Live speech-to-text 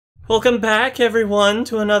Welcome back, everyone,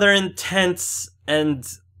 to another intense and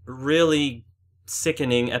really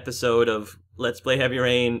sickening episode of Let's Play Heavy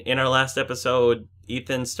Rain. In our last episode,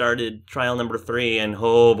 Ethan started trial number 3, and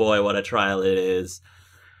oh boy, what a trial it is.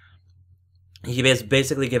 He was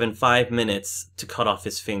basically given 5 minutes to cut off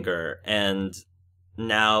his finger, and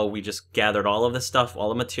now we just gathered all of the stuff, all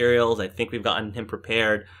the materials. I think we've gotten him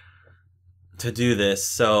prepared to do this,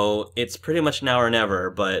 so it's pretty much now or never,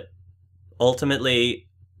 but ultimately,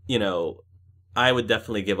 you know, I would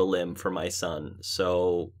definitely give a limb for my son,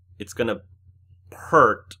 so it's gonna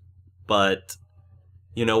hurt, but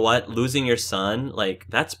you know what? Losing your son, like,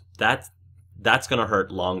 that's gonna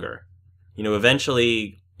hurt longer. You know,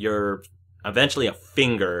 eventually a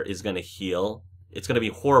finger is gonna heal. It's gonna be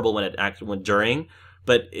horrible when during,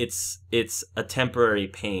 but it's a temporary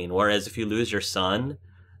pain. Whereas if you lose your son,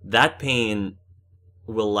 that pain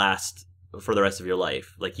will last for the rest of your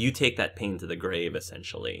life. Like, you take that pain to the grave,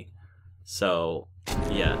 essentially. So,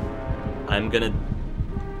 yeah. I'm gonna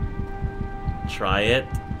try it.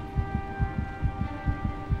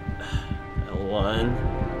 L1.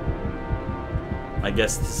 I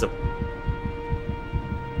guess this is a...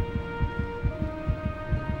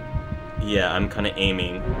 Yeah, I'm kind of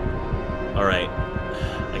aiming. Alright.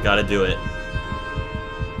 I gotta do it.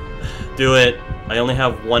 Do it! I only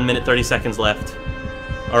have 1 minute 30 seconds left.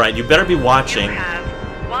 Alright, you better be watching. You have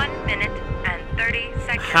 1 minute and 30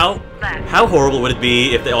 seconds left. How horrible would it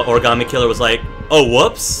be if the origami killer was like, oh,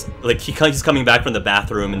 whoops? Like, he's coming back from the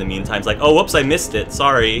bathroom in the meantime. He's like, oh, whoops, I missed it.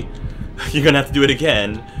 Sorry. You're gonna have to do it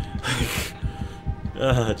again.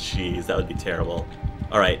 Oh, jeez, that would be terrible.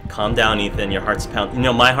 Alright, calm down, Ethan. Your heart's pounding. You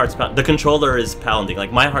know, my heart's pounding. The controller is pounding.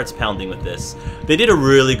 Like, my heart's pounding with this. They did a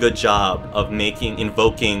really good job of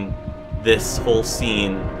invoking this whole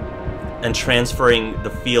scene and transferring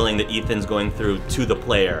the feeling that Ethan's going through to the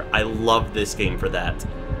player. I love this game for that.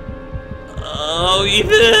 Oh,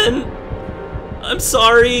 Ethan! I'm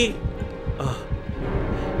sorry! Oh.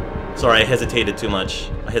 Sorry, I hesitated too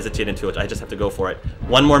much. I just have to go for it.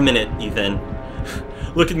 1 more minute, Ethan.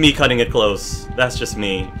 Look at me cutting it close. That's just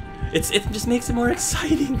me. It just makes it more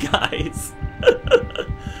exciting, guys.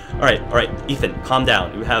 Alright, Ethan, calm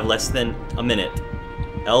down. You have less than a minute.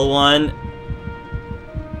 L1,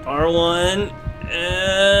 R1,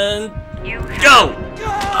 and go!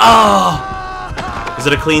 Oh! Is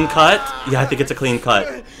it a clean cut? Yeah, I think it's a clean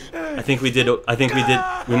cut. I think we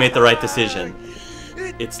made the right decision.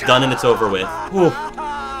 It's done and it's over with. Whew.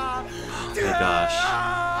 Oh my gosh.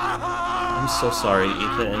 I'm so sorry,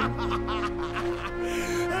 Ethan.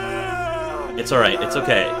 It's alright, it's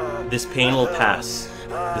okay. This pain will pass.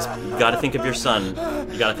 You gotta think of your son.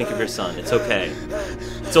 You gotta think of your son. It's okay.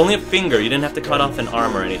 It's only a finger. You didn't have to cut off an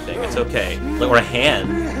arm or anything. It's okay. Or a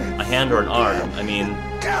hand or an arm. I mean,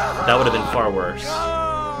 that would have been far worse.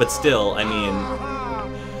 But still, I mean,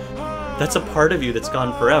 that's a part of you that's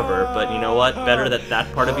gone forever. But you know what? Better that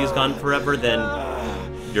that part of you's gone forever than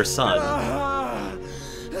your son.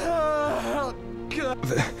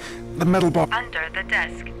 The metal bar under the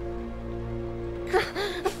desk.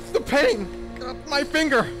 The pain! My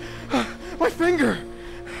finger! My finger!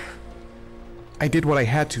 I did what I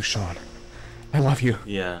had to, Sean. I love you.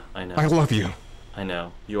 Yeah, I know. I love you. I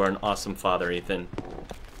know. You are an awesome father, Ethan.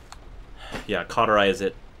 Yeah, cauterize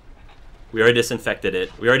it. We already disinfected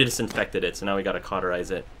it, so now we gotta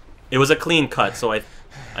cauterize it. It was a clean cut, so I'd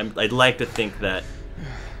like to think that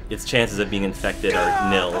its chances of being infected are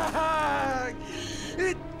nil.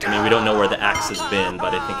 I mean, we don't know where the axe has been,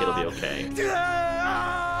 but I think it'll be okay.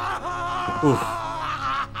 Oof.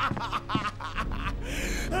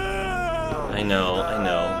 I know,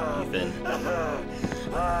 Ethan.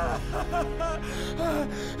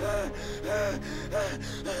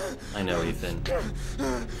 I know, Ethan.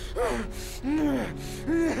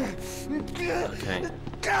 Okay.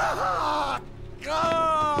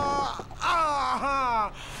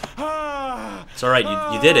 It's alright,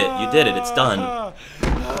 you did it, it's done.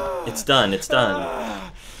 It's done.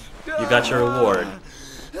 You got your reward.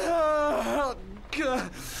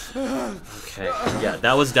 Okay, yeah,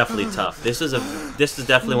 that was definitely tough. This is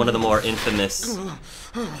definitely one of the more infamous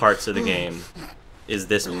parts of the game. Is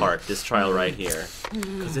this part, this trial right here.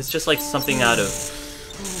 Because it's just like something out of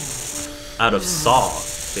Saw,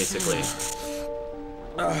 basically.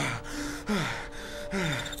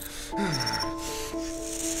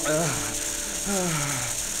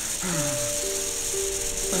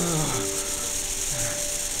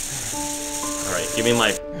 Alright,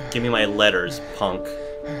 give me my letters, punk.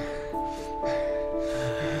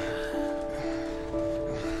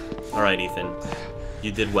 Alright, Ethan.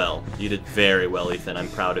 You did well. You did very well, Ethan. I'm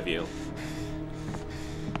proud of you.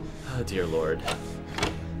 Oh, dear Lord.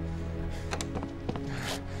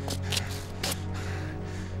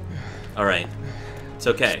 Alright. It's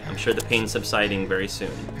okay. I'm sure the pain's subsiding very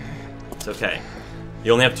soon. It's okay.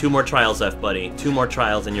 You only have 2 more trials left, buddy. 2 more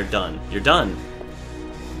trials and you're done. You're done!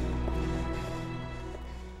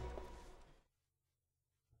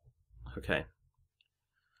 Okay.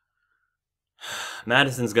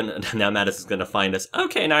 Madison's gonna find us.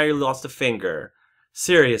 Okay, now you lost a finger.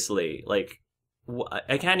 Seriously, like,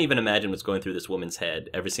 I can't even imagine what's going through this woman's head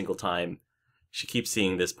every single time she keeps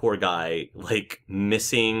seeing this poor guy, like,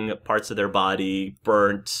 missing parts of their body,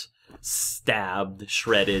 burnt, stabbed,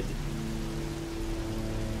 shredded.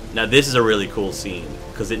 Now this is a really cool scene,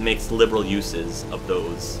 because it makes liberal uses of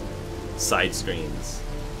those side screens.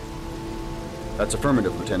 That's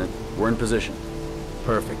affirmative, Lieutenant. We're in position.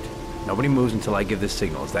 Perfect. Nobody moves until I give this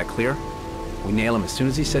signal. Is that clear? We nail him as soon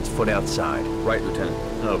as he sets foot outside. Right, Lieutenant.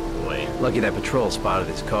 Oh boy. Lucky that patrol spotted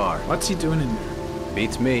his car. What's he doing in there?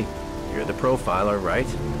 Beats me. You're the profiler, right?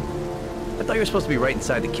 I thought you were supposed to be right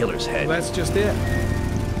inside the killer's head. Well, that's just it.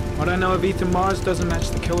 What I know of Ethan Mars doesn't match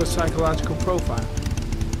the killer's psychological profile.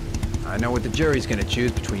 I know what the jury's gonna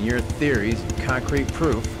choose between your theories and concrete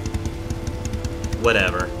proof.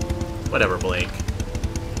 Whatever. Whatever, Blake.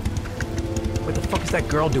 What the fuck is that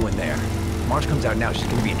girl doing there? If Mars comes out now, she's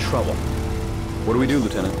gonna be in trouble. What do we do,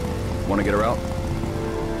 Lieutenant? Want to get her out?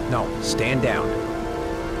 No, stand down.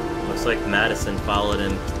 Looks like Madison followed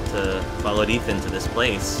Ethan to this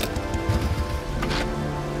place.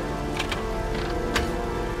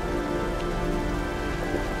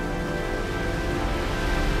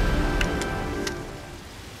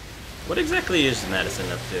 What exactly is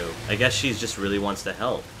Madison up to? I guess she just really wants to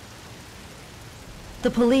help. The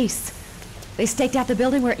police. They staked out the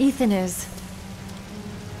building where Ethan is.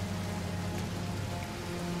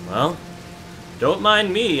 Well, don't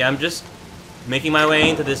mind me. I'm just making my way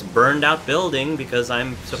into this burned out building because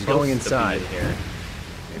I'm supposed going to inside. be in here.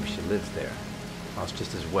 Maybe she lives there. Well, it's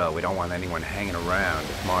just as well. We don't want anyone hanging around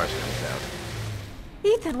if Mars comes out.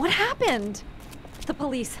 Ethan, what happened? The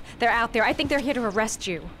police. They're out there. I think they're here to arrest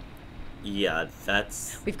you. Yeah,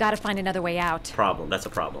 that's We've got to find another way out. problem. That's a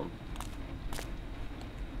problem.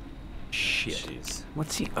 Shit. Jeez.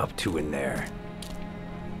 What's he up to in there?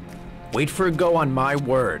 Wait for a go on my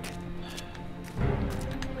word.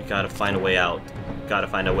 We gotta find a way out. Gotta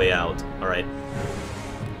find a way out. Alright.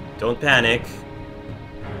 Don't panic.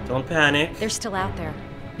 Don't panic. They're still out there.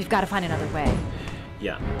 We've got to find another way.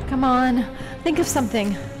 Yeah. Come on. Think of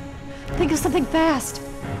something. Think of something fast.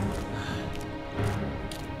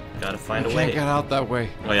 Gotta find a Can't way. get out that way.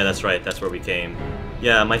 Oh yeah, that's right. That's where we came.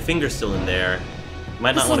 Yeah, my finger's still in there.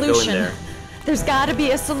 Might A not want to go in solution. there. There's got to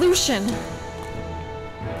be a solution.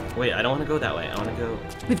 Wait, I don't want to go that way. I want to go...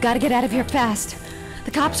 We've got to get out of here fast.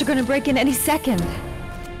 The cops are going to break in any second.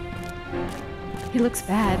 He looks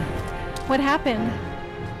bad. What happened?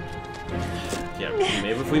 Yeah,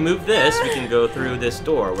 maybe if we move this, we can go through this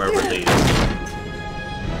door, wherever it leads.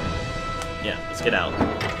 Yeah, let's get out.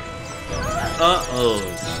 Uh-oh.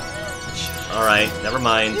 Alright, never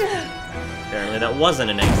mind. Apparently that wasn't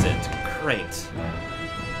an exit. Great.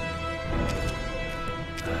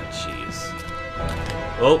 Jeez.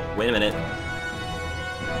 Oh, wait a minute.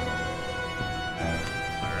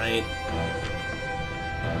 Alright.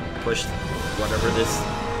 Push whatever this...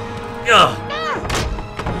 Ugh!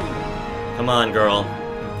 Come on, girl.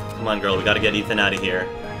 Come on, girl. We gotta get Ethan out of here.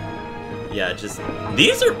 Yeah, just...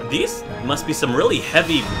 These must be some really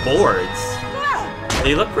heavy boards.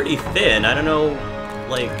 They look pretty thin. I don't know,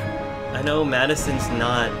 like... I know Madison's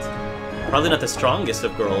probably not the strongest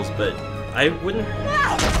of girls, but I wouldn't...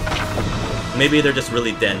 Maybe they're just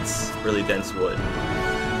really dense wood.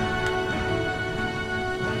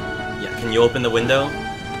 Yeah, can you open the window?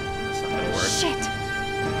 It's not gonna work. Shit.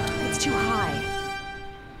 It's too high.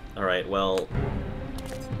 Alright, well...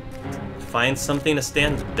 Find something to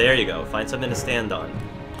stand... There you go. Find something to stand on.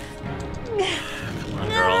 Come on,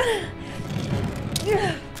 girl.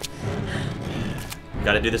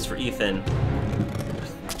 Gotta do this for Ethan.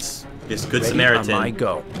 This good Samaritan. On my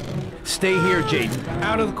go. Stay here, Jayden.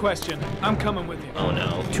 Out of the question. I'm coming with you. Oh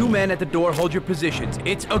no. 2 men at the door, hold your positions.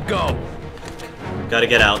 It's a go. Gotta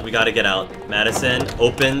get out. We gotta get out. Madison,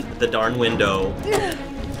 open the darn window.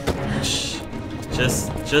 Shh.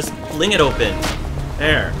 Just fling it open.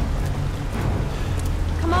 There.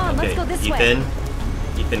 Come on, Okay, let's go this way. Ethan.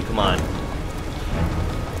 Ethan, come on.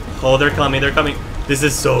 Oh, they're coming. They're coming. This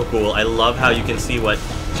is so cool. I love how you can see what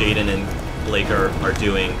Jayden and Blake are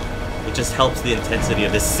doing. It just helps the intensity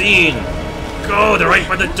of this scene. Go! They're right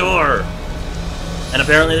by the door. And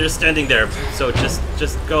apparently they're just standing there. So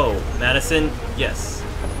just go. Madison, yes.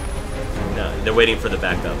 No, they're waiting for the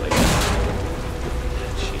backup, I guess.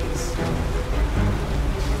 Jeez.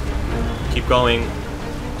 Keep going.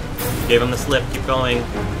 Gave him the slip. Keep going.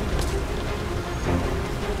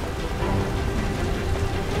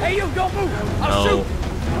 Hey, you, don't move! I'll No. shoot!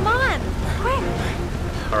 Come on, quick!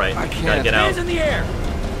 Alright, I gotta can't. get out. Hands in the air!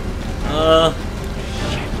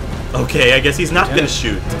 Okay, I guess he's not gonna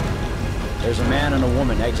shoot. There's a man and a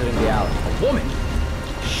woman exiting the alley. A woman?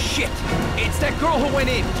 Shit! It's that girl who went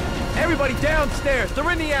in! Everybody downstairs! They're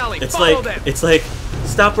in the alley! It's Follow like, them! it's like,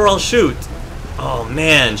 stop or I'll shoot. Oh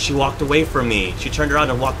man, she walked away from me. She turned around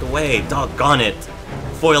and walked away. Doggone it.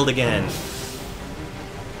 Foiled again.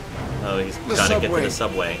 Oh, he's gotta get to the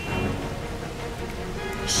subway.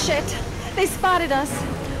 Shit! They spotted us.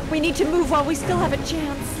 We need to move while we still have a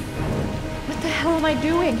chance. What the hell am I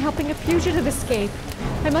doing? Helping a fugitive escape?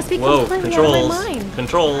 I must be Whoa, completely out of controls. my mind.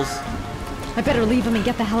 Controls. I better leave him and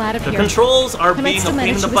get the hell out of The here. controls are I might being a still pain in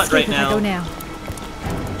manage the to butt escape right if I go now. now.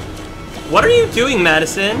 What are you doing,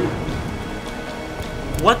 Madison?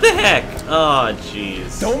 What the heck? Oh,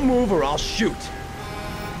 jeez. Don't move or I'll shoot!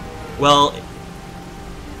 Well,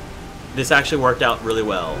 this actually worked out really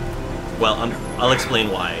well. Well, I'll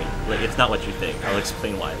explain why. Like, it's not what you think. I'll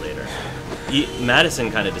explain why later.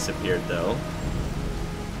 Madison kind of disappeared, though.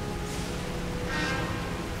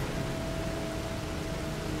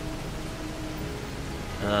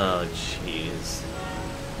 Oh, jeez.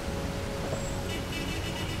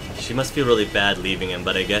 She must feel really bad leaving him,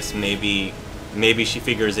 but I guess maybe she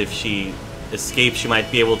figures if she escapes, she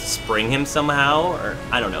might be able to spring him somehow, or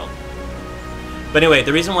I don't know. But anyway,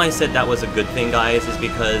 the reason why I said that was a good thing, guys, is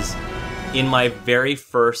because in my very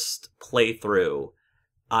first playthrough,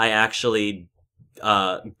 I actually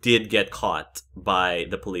did get caught by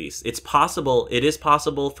the police. It is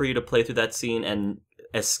possible for you to play through that scene and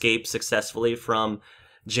escape successfully from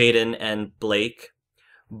Jayden and Blake,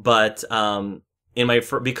 but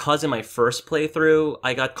because in my first playthrough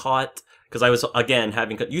I got caught because I was again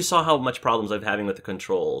you saw how much problems I'm having with the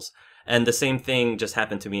controls, and the same thing just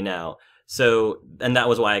happened to me now. So, and that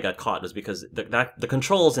was why I got caught, was because the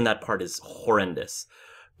controls in that part is horrendous.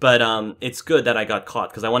 But it's good that I got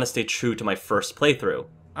caught because I want to stay true to my first playthrough.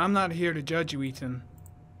 I'm not here to judge you, Ethan.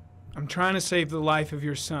 I'm trying to save the life of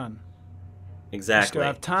your son. You Exactly. still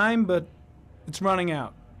have time, but it's running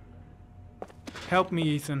out. Help me,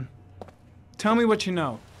 Ethan. Tell me what you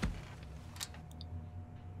know.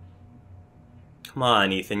 Come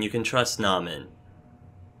on, Ethan. You can trust Naaman.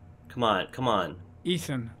 Come on, come on.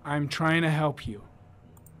 Ethan, I'm trying to help you.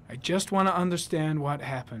 I just want to understand what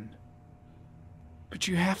happened. But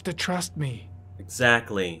you have to trust me.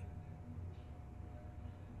 Exactly.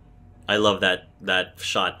 I love that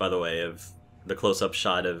shot, by the way, of the close-up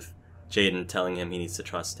shot of Jayden telling him he needs to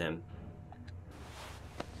trust him.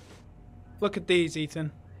 Look at these,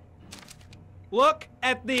 Ethan. Look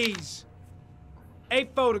at these.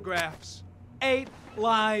 8 photographs. 8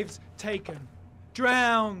 lives taken.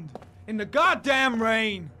 Drowned in the goddamn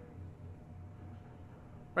rain.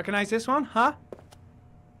 Recognize this one, huh?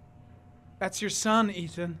 That's your son,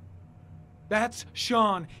 Ethan. That's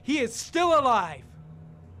Sean. He is still alive.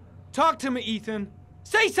 Talk to me, Ethan.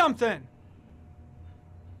 Say something!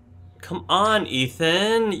 Come on,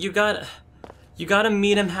 Ethan. You gotta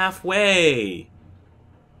meet him halfway.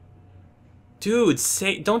 Dude,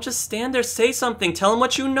 don't just stand there, say something. Tell him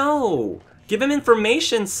what you know. Give him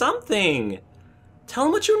information, something. Tell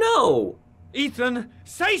him what you know. Ethan,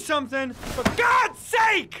 say something, for God's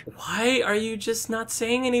sake! Why are you just not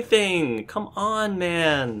saying anything? Come on,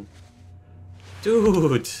 man.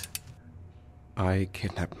 Dude. I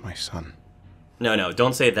kidnapped my son. No,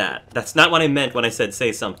 don't say that. That's not what I meant when I said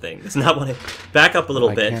say something. That's not what I... Back up a little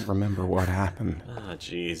bit. I can't remember what happened. Ah,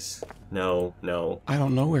 jeez. No. I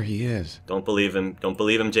don't know where he is. Don't believe him. Don't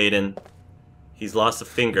believe him, Jayden. He's lost a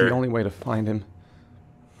finger. The only way to find him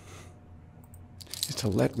is to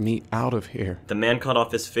let me out of here. The man cut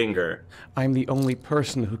off his finger. I'm the only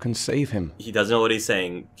person who can save him. He doesn't know what he's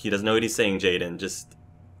saying. He doesn't know what he's saying, Jayden. Just...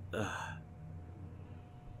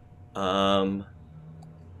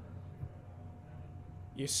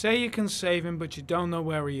 You say you can save him, but you don't know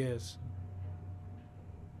where he is.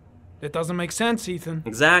 That doesn't make sense, Ethan.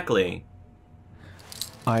 Exactly.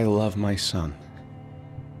 I love my son.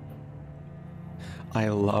 I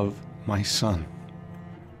love my son.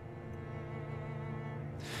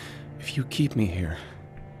 If you keep me here,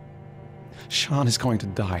 Sean is going to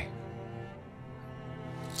die.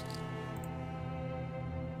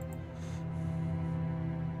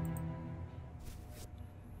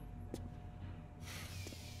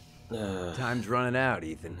 Time's running out,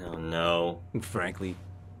 Ethan. Oh, no. Frankly,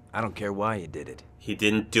 I don't care why you did it. He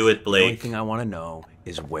didn't do it, The only Blake. thing I want to know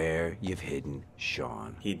is where you've hidden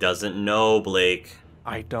Sean. He doesn't know, Blake.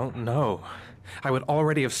 I don't know. I would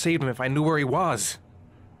already have saved him if I knew where he was.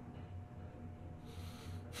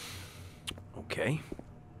 Okay.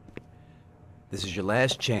 This is your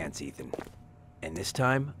last chance, Ethan. And this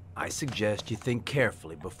time, I suggest you think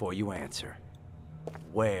carefully before you answer.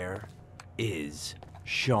 Where is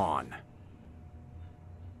Sean?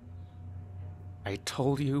 I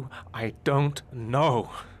told you I don't know.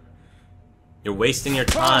 You're wasting your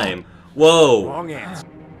time. Whoa. Wrong answer.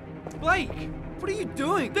 Blake, what are you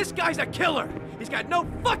doing? This guy's a killer. He's got no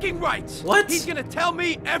fucking rights. What? He's gonna tell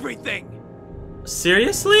me everything.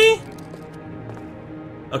 Seriously?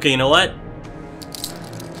 Okay, you know what?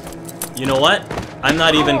 You know what? I'm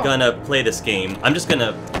not even gonna play this game. I'm just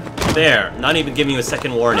gonna... There. Not even giving you a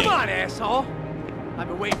second warning. Come on, asshole. I've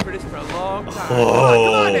been waiting for this for a long time. Oh,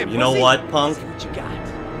 come on then, you know pussy. what, punk? See what you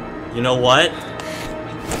got. You know what?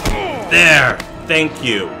 There! Thank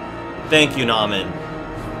you. Thank you, Nauman.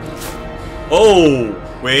 Oh!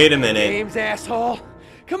 Wait a minute. Games, asshole.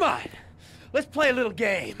 Come on. Let's play a little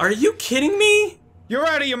game. Are you kidding me? You're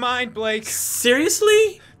out of your mind, Blake.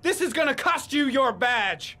 Seriously? This is gonna cost you your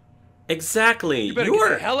badge. Exactly. You better get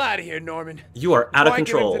the hell out of here, Norman. You are out of Before I give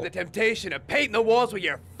control. in to the temptation of painting the walls with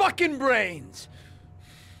your fucking brains.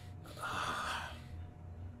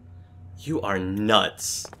 You are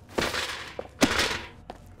nuts.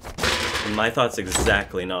 My thoughts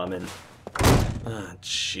exactly, Nauman. Ah,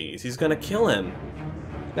 jeez. He's gonna kill him.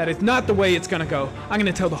 That is not the way it's gonna go. I'm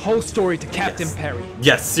gonna tell the whole story to Captain Yes. Perry.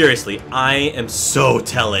 Yes, seriously. I am so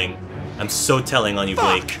telling. I'm so telling on you,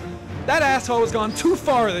 Blake. That asshole has gone too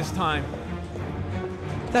far this time.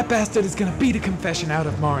 That bastard is gonna beat a confession out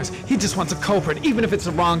of Mars. He just wants a culprit, even if it's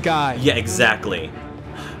the wrong guy. Yeah, exactly.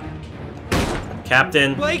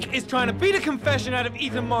 Captain. Blake is trying to beat a confession out of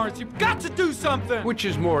Ethan Mars. You've got to do something! Which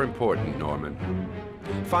is more important, Norman?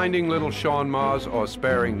 Finding little Sean Mars or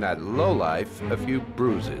sparing that lowlife a few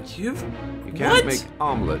bruises? You can't What? make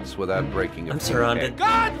omelets without breaking a I'm few surrounded. eggs.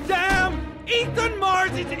 God damn! Ethan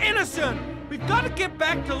Mars is innocent! We've got to get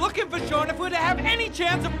back to looking for Sean if we're to have any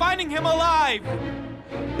chance of finding him alive!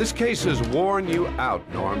 This case has worn you out,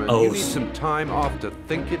 Norman. Oh, You need some time off to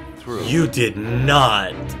think it through. You did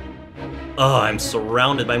not. Oh, I'm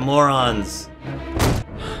surrounded by morons.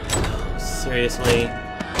 Seriously?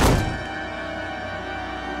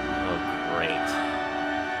 Oh, great.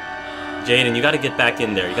 Jayden, you gotta get back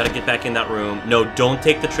in there. You gotta get back in that room. No, don't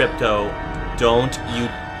take the Tripto. Don't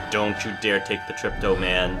you dare take the Tripto,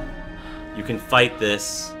 man. You can fight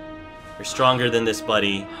this. You're stronger than this,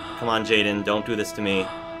 buddy. Come on, Jayden, don't do this to me.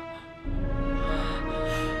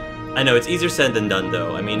 I know, it's easier said than done,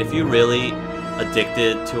 though. I mean, if you're really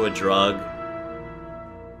addicted to a drug,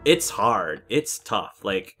 it's hard. It's tough.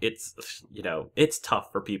 Like, it's, you know, it's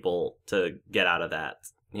tough for people to get out of that,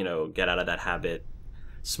 you know, get out of that habit.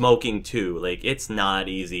 Smoking, too. Like, it's not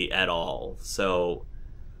easy at all. So,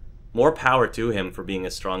 more power to him for being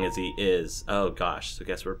as strong as he is. Oh, gosh. So, I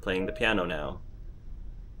guess we're playing the piano now.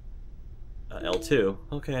 L2.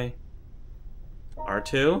 Okay.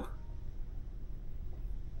 R2?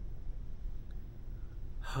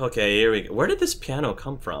 Okay, here we go. Where did this piano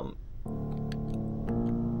come from?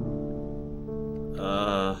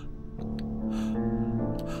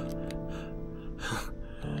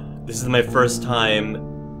 This is my first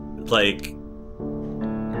time, like,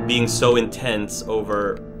 being so intense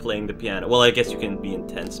over playing the piano. Well, I guess you can be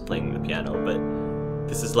intense playing the piano, but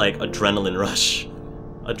this is like adrenaline rush.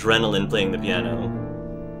 Adrenaline playing the piano.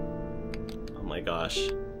 Oh my gosh.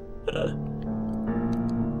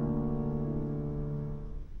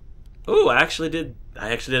 Ooh, I actually did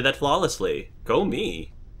that flawlessly. Go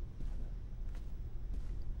me.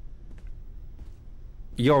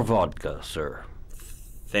 Your vodka, sir.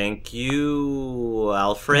 Thank you,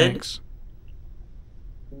 Alfred. Thanks.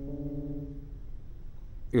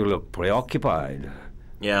 You look preoccupied.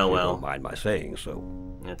 Yeah, If you well, don't mind my saying so.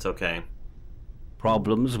 it's okay.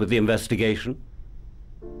 Problems with the investigation?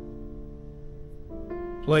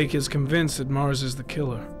 Blake is convinced that Mars is the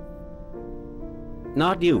killer.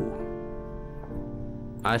 Not you.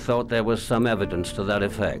 I thought there was some evidence to that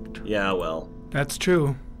effect. Yeah, well. That's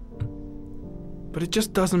true. But it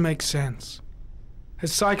just doesn't make sense.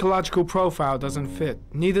 His psychological profile doesn't fit.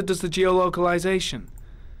 Neither does the geolocalization.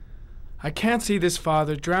 I can't see this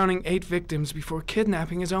father drowning 8 victims before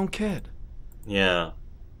kidnapping his own kid. Yeah.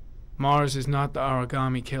 Mars is not the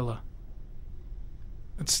origami killer.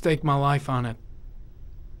 I'd stake my life on it.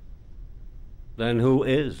 Then who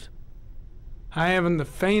is? I haven't the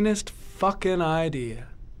faintest fucking idea.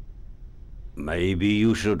 Maybe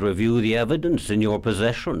you should review the evidence in your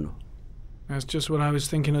possession. That's just what I was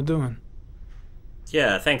thinking of doing.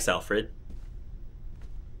 Yeah, thanks, Alfred.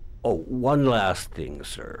 Oh, one last thing,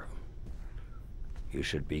 sir. You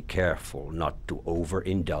should be careful not to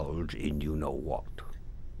overindulge in you-know-what.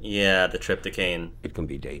 Yeah, the trypticane. It can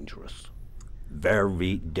be dangerous.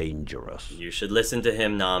 Very dangerous. You should listen to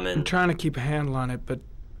him, I'm Nauman. trying to keep a handle on it, but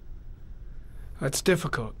that's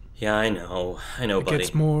difficult. Yeah, I know, It buddy.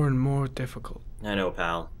 gets more and more difficult. I know,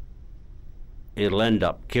 pal. It'll end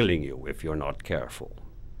up killing you if you're not careful.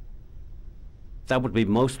 That would be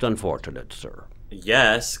most unfortunate, sir.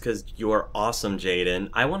 Yes, because you're awesome, Jayden.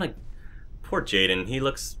 I want to... Poor Jayden, he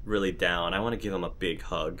looks really down. I want to give him a big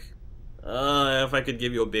hug. If I could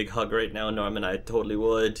give you a big hug right now, Norman, I totally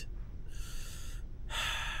would.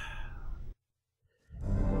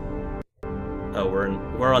 Oh,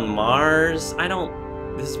 we're on Mars?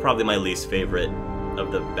 This is probably my least favorite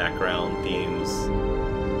of the background themes.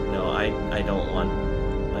 No, I don't want...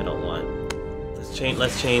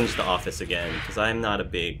 Let's change the office again, because I'm not a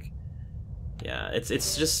big... Yeah, it's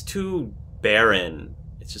just too barren.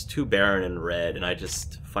 It's just too barren and red, and I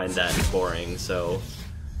just find that boring, so...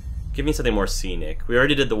 Give me something more scenic. We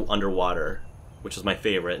already did the underwater, which was my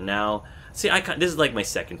favorite. Now, see, this is like my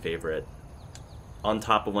second favorite. On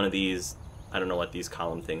top of one of these, I don't know what these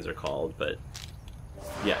column things are called, but...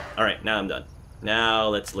 Yeah, alright, now I'm done. Now,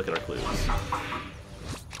 let's look at our clues.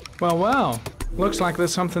 Well, looks like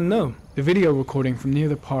there's something new. The video recording from near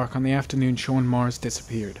the park on the afternoon Sean Mars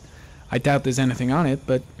disappeared. I doubt there's anything on it,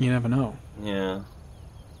 but you never know. Yeah.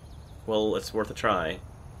 Well, it's worth a try.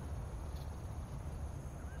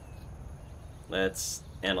 Let's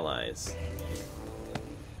analyze.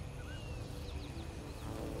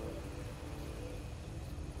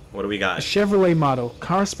 What do we A got? Chevrolet model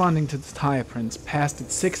corresponding to the tire prints passed at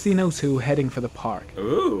 1602 heading for the park.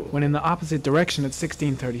 Ooh. When in the opposite direction at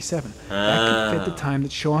 1637. That could fit the time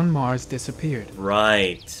that Sean Mars disappeared.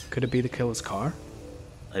 Right. Could it be the killer's car?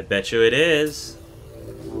 I bet you it is.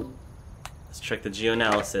 Let's check the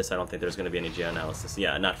geoanalysis. I don't think there's going to be any geoanalysis.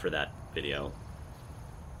 Yeah, not for that video.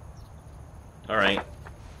 Alright.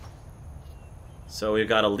 So we've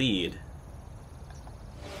got a lead.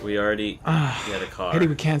 We already had a car. Pity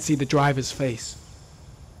we can't see the driver's face.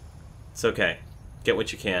 It's okay. Get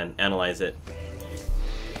what you can. Analyze it.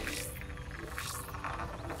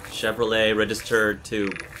 Chevrolet registered to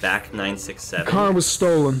back 967. The car was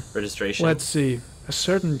stolen. Registration. Let's see. A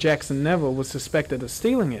certain Jackson Neville was suspected of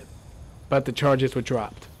stealing it, but the charges were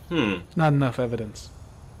dropped. Not enough evidence.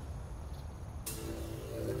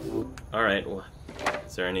 Alright, well,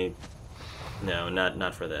 is there any... No,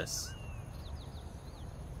 not for this.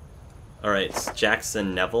 Alright, it's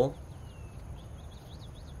Jackson Neville.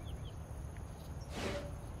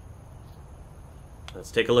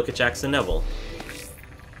 Let's take a look at Jackson Neville.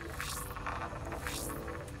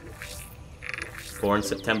 Born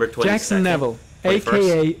September 22nd. Jackson Neville, 21st.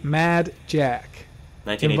 a.k.a. Mad Jack.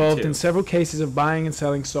 1982. Involved in several cases of buying and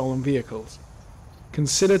selling stolen vehicles.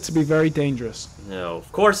 Considered to be very dangerous. No,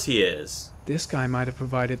 of course he is. This guy might have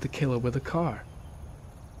provided the killer with a car.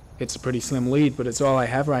 It's a pretty slim lead, but it's all I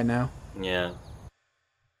have right now. Yeah.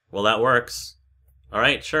 Well, that works.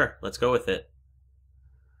 Alright, sure. Let's go with it.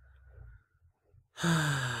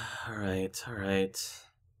 Alright.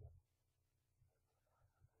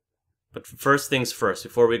 But first things first,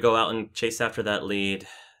 before we go out and chase after that lead,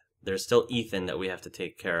 there's still Ethan that we have to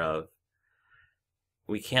take care of.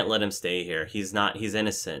 We can't let him stay here. He's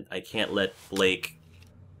innocent. I can't let Blake,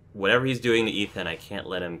 whatever he's doing to Ethan, I can't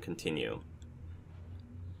let him continue.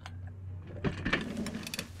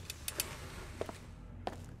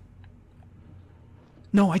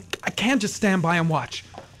 No, I can't just stand by and watch.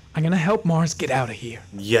 I'm gonna help Mars get out of here.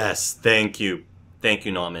 Yes, thank you. Thank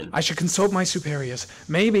you, Norman. I should consult my superiors.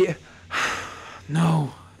 Maybe...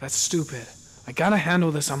 No, that's stupid. I gotta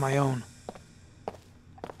handle this on my own.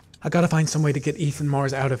 I gotta find some way to get Ethan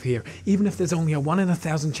Mars out of here. Even if there's only a 1 in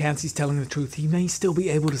 1,000 chance he's telling the truth, he may still be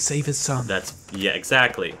able to save his son. Yeah,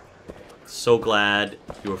 exactly. So glad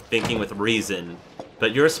you were thinking with reason.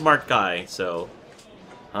 But you're a smart guy, so...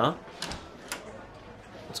 Huh?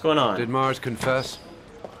 What's going on? Did Mars confess?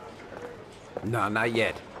 No, not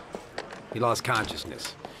yet. He lost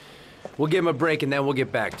consciousness. We'll give him a break and then we'll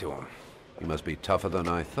get back to him. He must be tougher than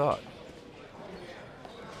I thought.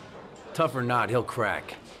 Tough or not, he'll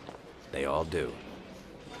crack. They all do.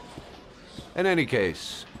 In any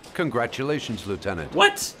case, congratulations, Lieutenant.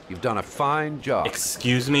 What? You've done a fine job.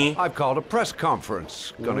 Excuse me? I've called a press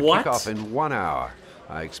conference. Gonna What? kick off in 1 hour.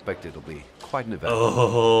 I expect it'll be quite an event.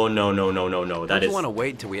 Oh, no. Don't you want to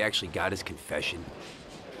wait until we actually got his confession?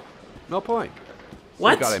 No point.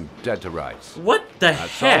 What? We got him dead to rights. What the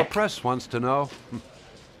That's all the heck? press wants to know.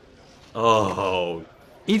 Oh.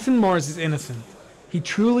 Ethan Mars is innocent. He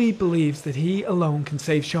truly believes that he alone can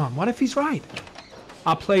save Sean. What if he's right?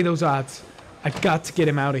 I'll play those odds. I've got to get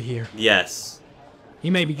him out of here. Yes. He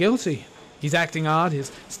may be guilty, He's acting odd,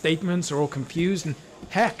 his statements are all confused, and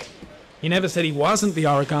heck, he never said he wasn't the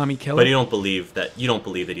origami killer. But you don't believe that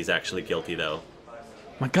he's actually guilty, though.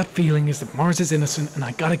 My gut feeling is that Mars is innocent, and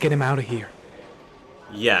I gotta get him out of here.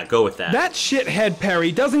 Yeah, go with that. That shithead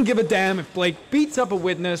Perry doesn't give a damn if Blake beats up a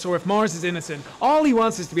witness or if Mars is innocent. All he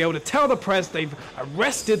wants is to be able to tell the press they've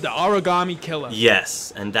arrested the origami killer.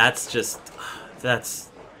 Yes, and that's just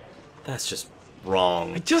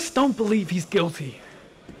wrong. I just don't believe he's guilty.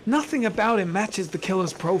 Nothing about him matches the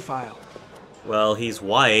killer's profile. Well, he's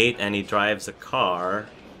white and he drives a car.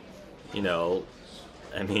 You know,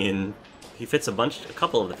 I mean, he fits a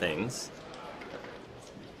couple of the things.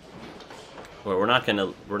 Well, we're not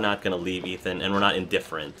gonna leave Ethan, and we're not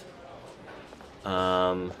indifferent.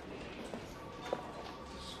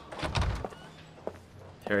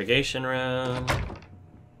 Interrogation room.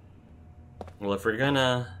 Well, if we're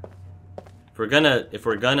gonna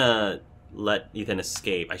let Ethan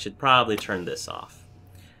escape, I should probably turn this off.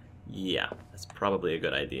 Yeah, that's probably a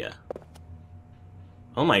good idea.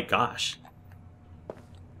 Oh my gosh.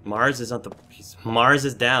 Mars is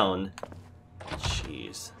down.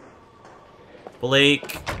 Jeez.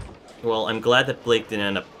 Blake, well, I'm glad that Blake didn't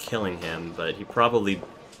end up killing him, but he probably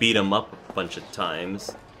beat him up a bunch of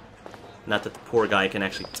times. Not that the poor guy can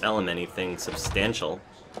actually tell him anything substantial.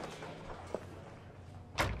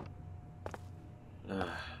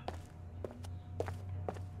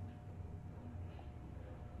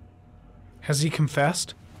 Has he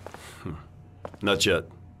confessed? Not yet.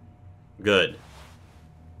 Good.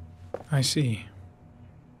 I see.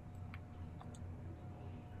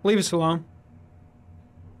 Leave us alone.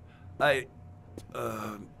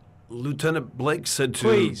 Lieutenant Blake said to...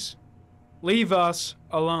 Please, leave us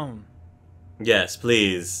alone. Yes,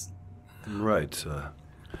 please. Right,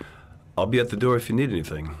 I'll be at the door if you need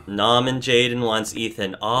anything. Norman Jayden wants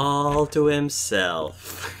Ethan all to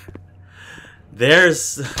himself.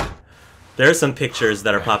 There's some pictures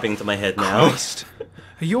that are popping into my head now. Christ.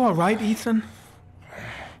 Are you alright, Ethan?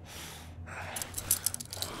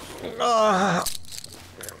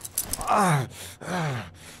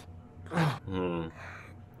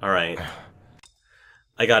 Alright.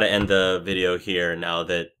 I gotta end the video here now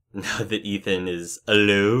that Ethan is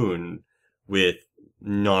alone with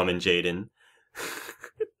Norman Jayden.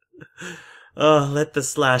 Oh, let the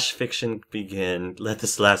slash fiction begin. Let the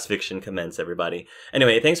slash fiction commence, everybody.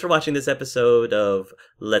 Anyway, thanks for watching this episode of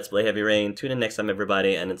Let's Play Heavy Rain. Tune in next time,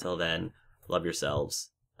 everybody, and until then, love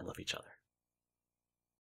yourselves and love each other.